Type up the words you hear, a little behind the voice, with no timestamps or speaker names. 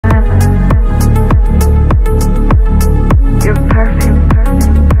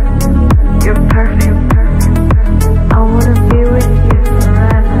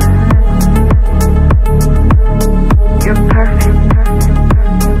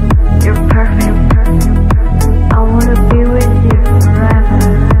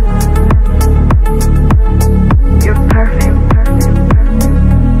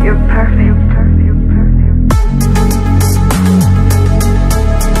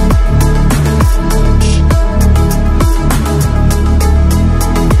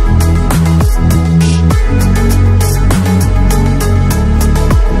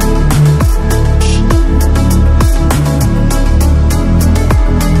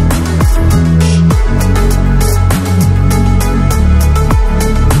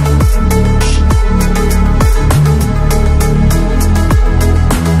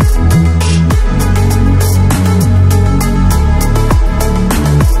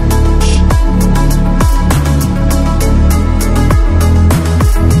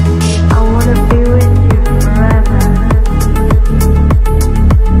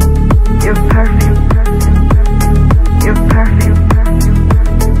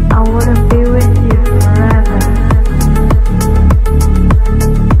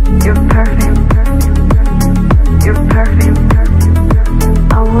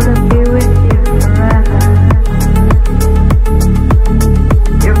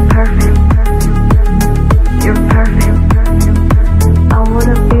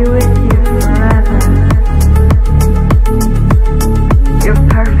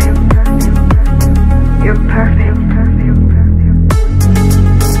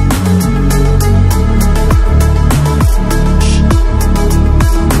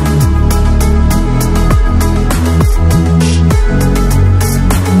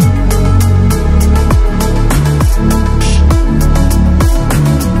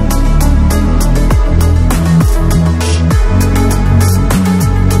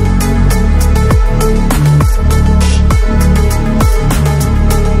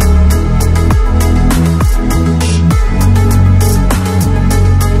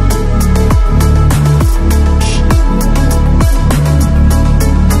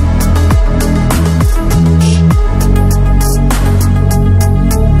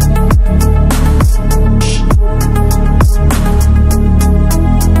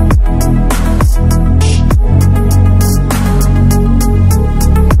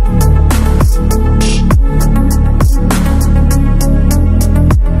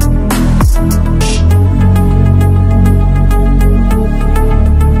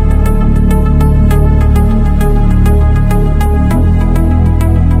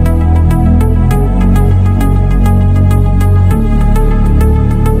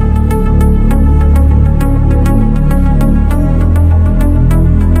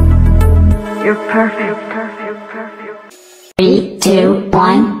You're perfect. 3, 2,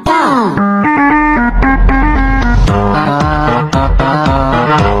 1, go!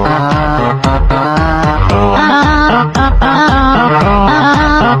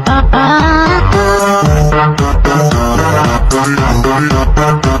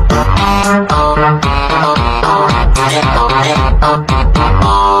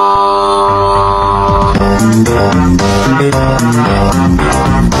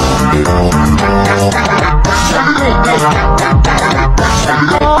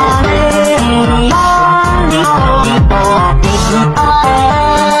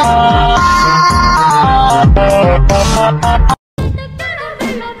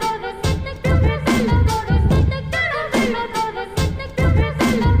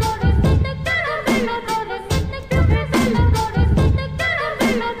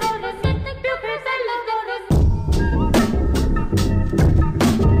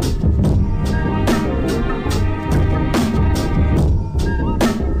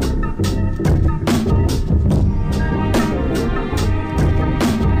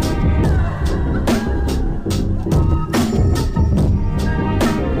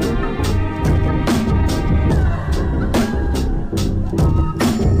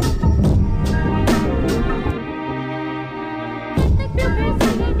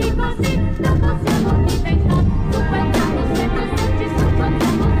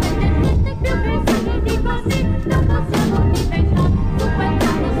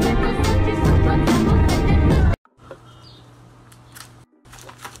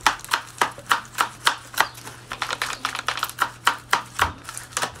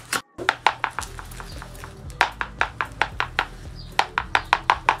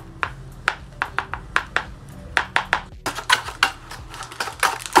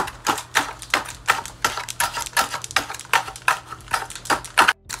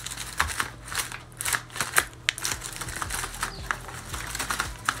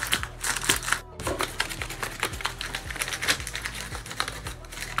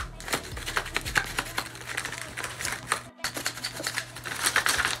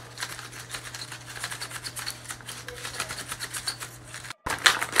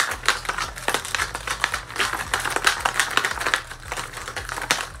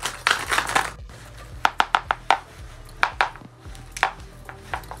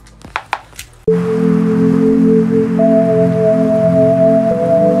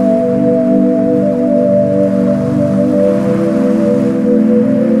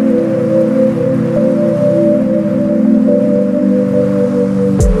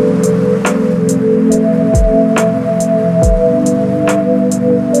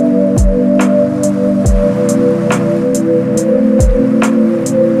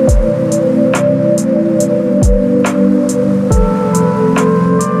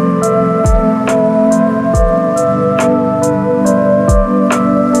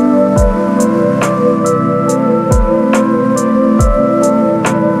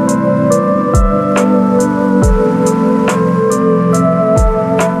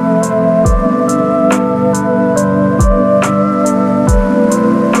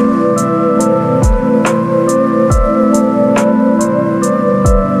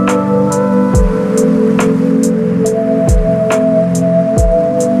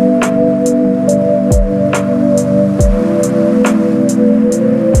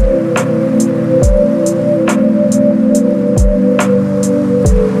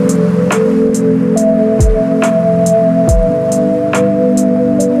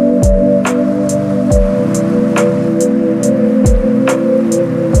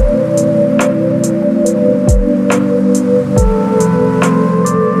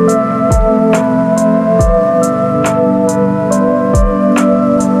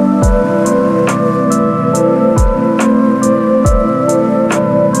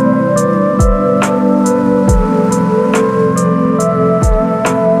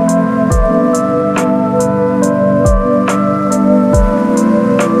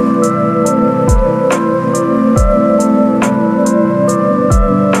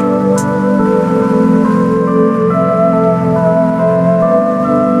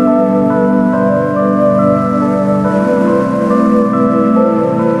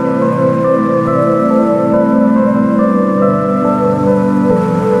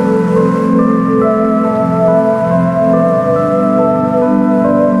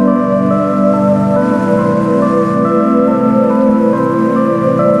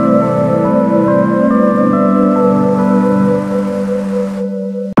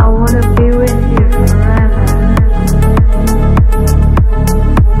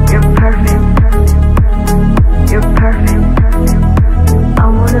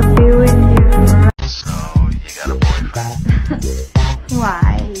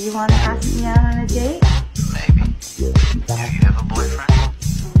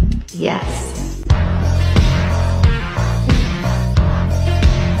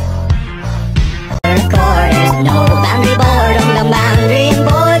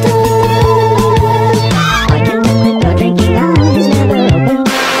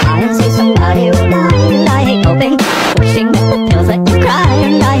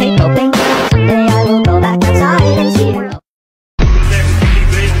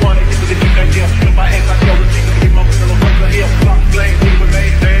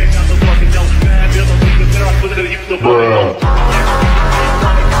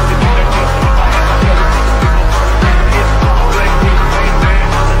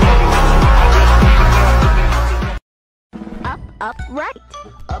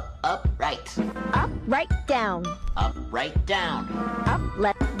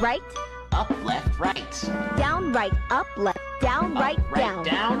 right. Up, left, right. Down, right, up, left, down, right, right,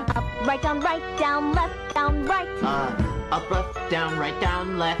 down. Up, right, down, left, down, right. Up, left, down, right,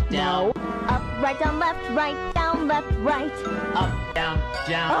 down, left, down. No. Up, right, down, left, right. Up, down,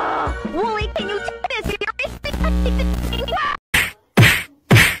 down. Wooly, can you take this seriously?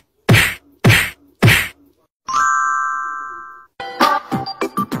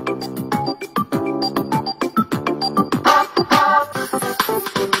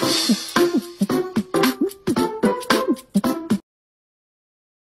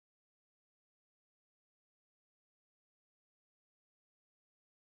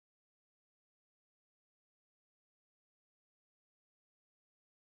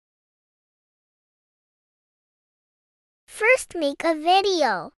 First make a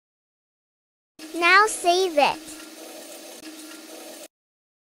video. Now save it.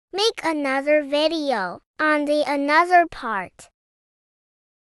 Make another video on the another part.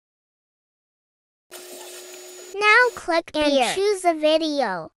 Now click and choose a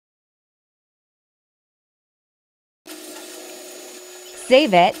video.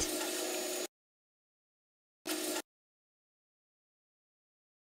 Save it.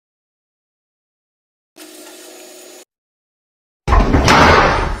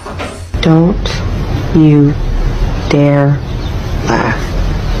 Don't you dare laugh.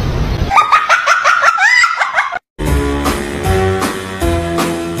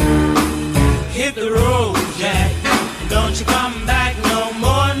 Hit the road, Jack. Don't you come back no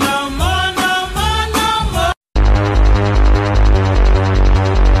more, no more, no more, no more.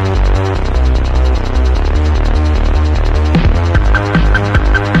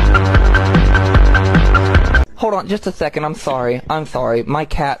 Hold on just a second, I'm sorry. My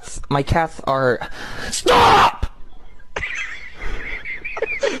cats are... Stop!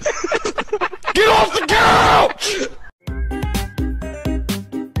 Get off the couch!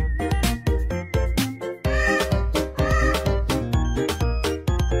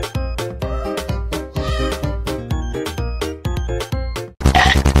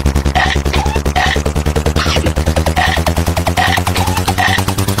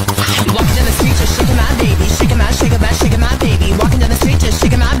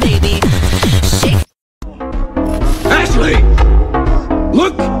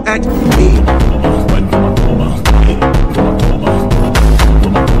 Look at me.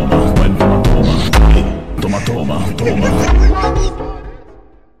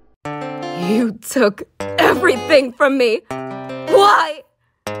 You took everything from me. Why?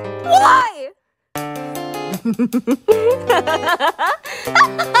 Why? Because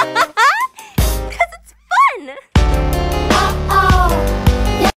it's fun.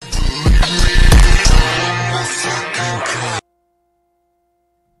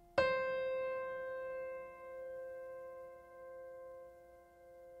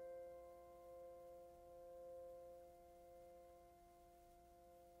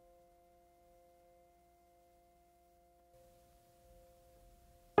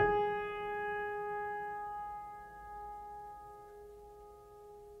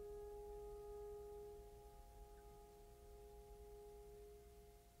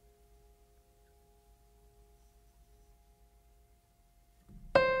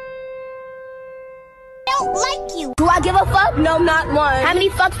 Like you. Do I give a fuck? No, not one. How many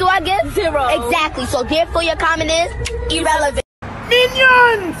fucks do I give? 0. Exactly, so therefore your comment is irrelevant.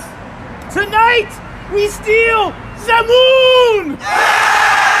 Minions! Tonight we steal the moon!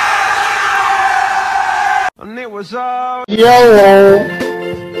 And it was all YOLO.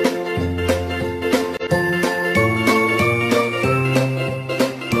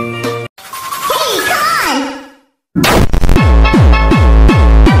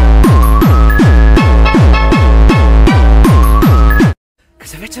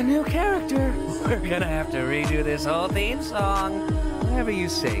 Because if it's a new character, we're gonna have to redo this whole theme song. Whatever you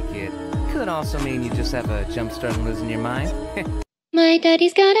say, kid. Could also mean you just have a jump start and losing your mind. My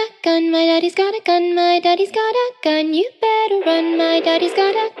daddy's got a gun, my daddy's got a gun, my daddy's got a gun, you better run. My daddy's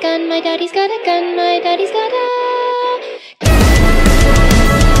got a gun, my daddy's got a gun, my daddy's got a...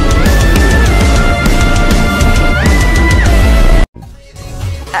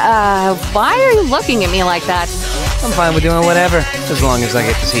 Why are you looking at me like that? I'm fine with doing whatever, as long as I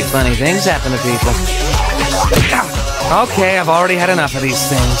get to see funny things happen to people. Okay, I've already had enough of these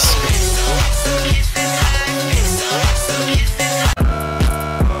things.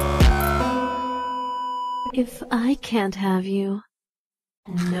 If I can't have you,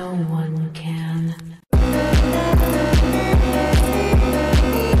 no one can.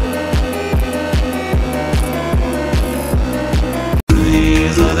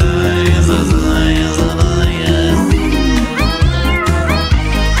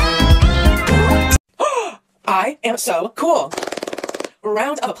 I am so cool.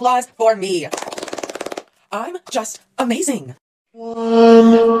 Round of applause for me. I'm just amazing.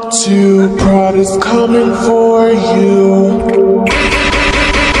 1, 2, prod is coming for you.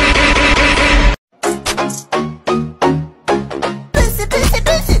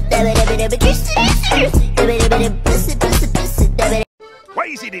 Why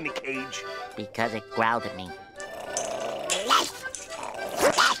is it in a cage? Because it growled at me.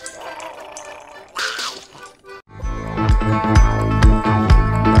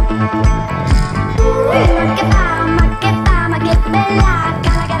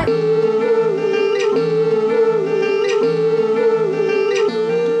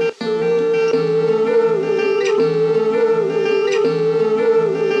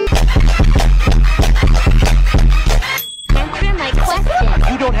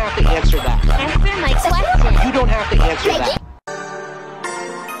 You don't have to answer that. Answer my question. You don't have to answer that.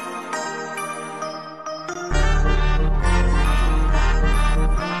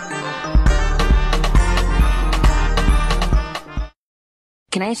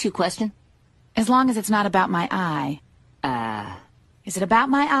 Can I ask you a question? As long as it's not about my eye. Is it about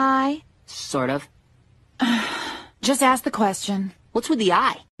my eye? Sort of. Just ask the question. What's with the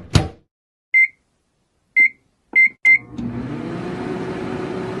eye?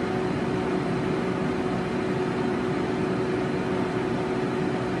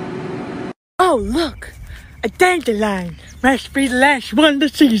 Oh, look! A dandelion! Must be the last one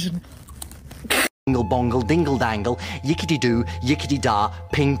this season. Dingle bongle dingle dangle, yickety doo, yickety da,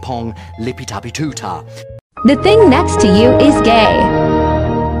 ping pong, lippy tappy too ta. The thing next to you is gay.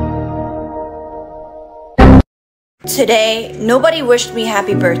 Today, nobody wished me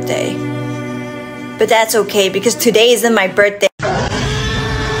happy birthday. But that's okay because today isn't my birthday.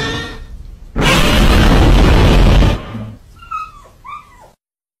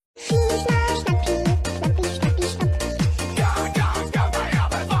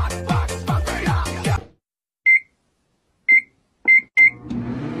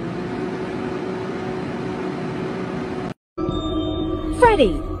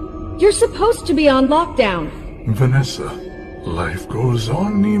 Freddy, you're supposed to be on lockdown. Vanessa, life goes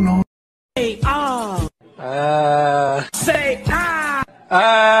on, you know. Say ah! Say ah!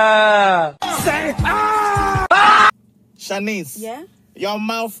 Say ah! Shanice. Yeah? Your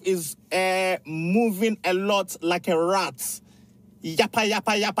mouth is moving a lot like a rat. Yappa,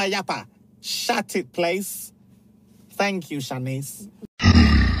 yappa, yappa, yappa. Shut it, please. Thank you, Shanice.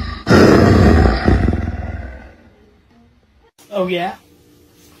 Oh yeah?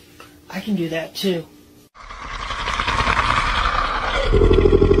 I can do that too.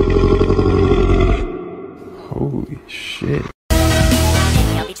 Holy shit.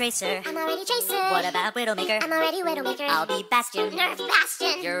 I'll be Tracer. I'm already Tracer. What about Widowmaker? I'm already Widowmaker. I'll be Bastion. Nerf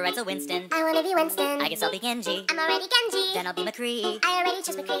Bastion. You're Renzo Winston. I wanna be Winston. I guess I'll be Genji. I'm already Genji. Then I'll be McCree. I already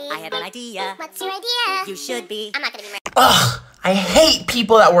chose McCree. I have an idea. What's your idea? You should be. I'm not gonna be murdered. Ugh! I hate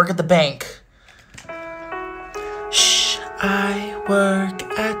people that work at the bank. Shh, I work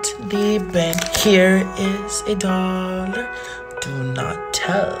at the bank. Here is $1. Do not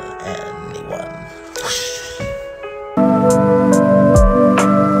tell anyone.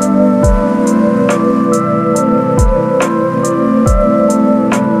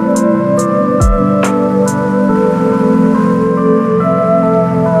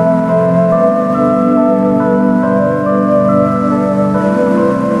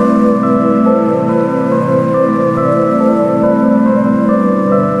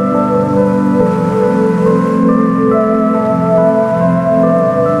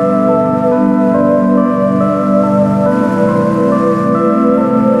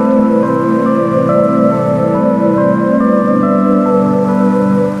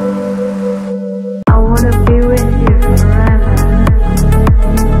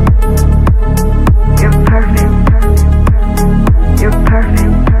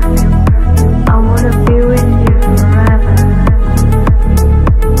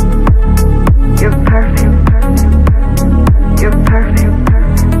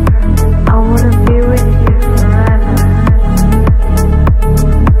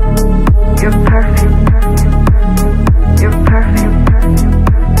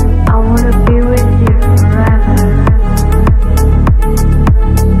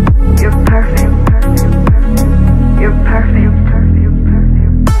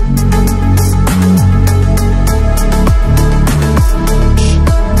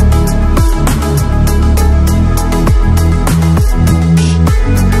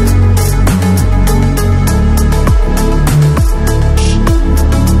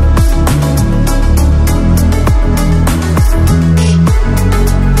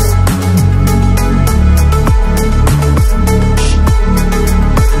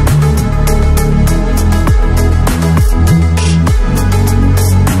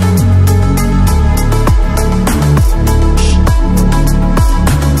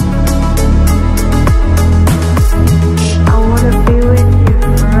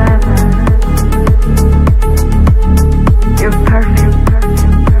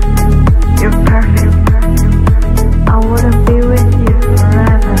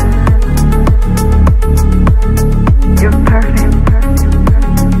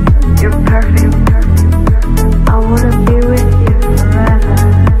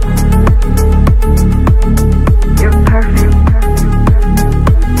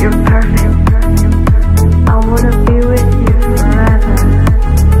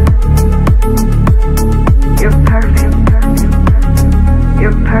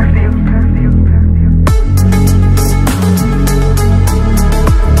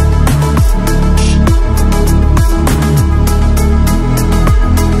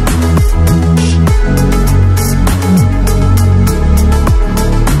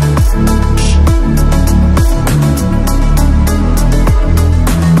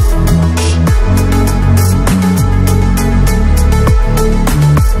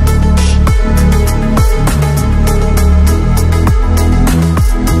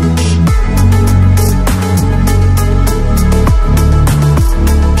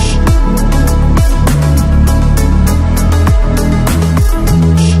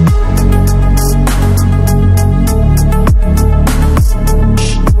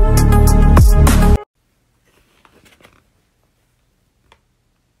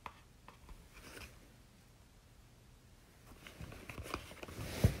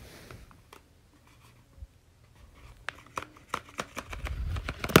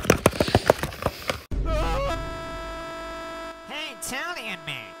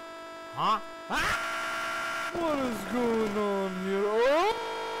 Huh? What is going on here? Oh!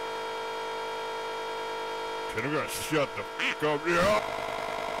 Can I guys shut the f*** up here?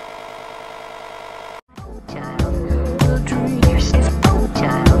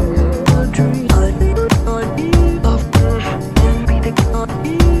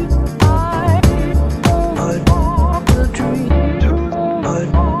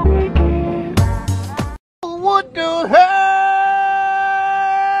 What the hell?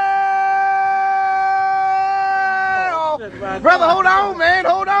 Brother, hold on, man.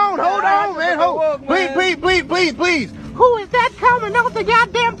 Hold on, man. Please. Who is that coming off the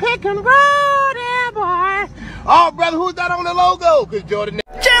goddamn pick and roll there, boy? Oh, brother, who's that on the logo? Cause Jordan.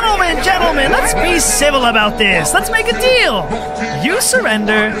 Gentlemen, let's be civil about this. Let's make a deal. You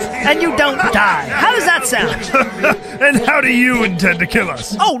surrender, and you don't die. How does that sound? And how do you intend to kill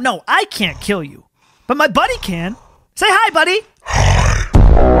us? Oh, no, I can't kill you. But my buddy can. Say hi, buddy.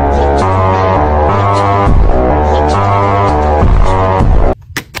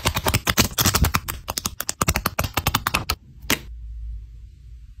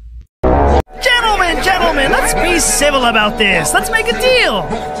 Gentlemen, let's be civil about this. Let's make a deal.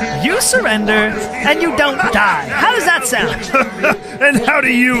 You surrender, and you don't die. How does that sound? And how do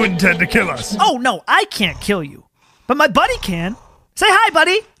you intend to kill us? Oh, no, I can't kill you. But my buddy can. Say hi,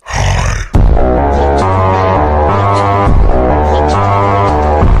 buddy.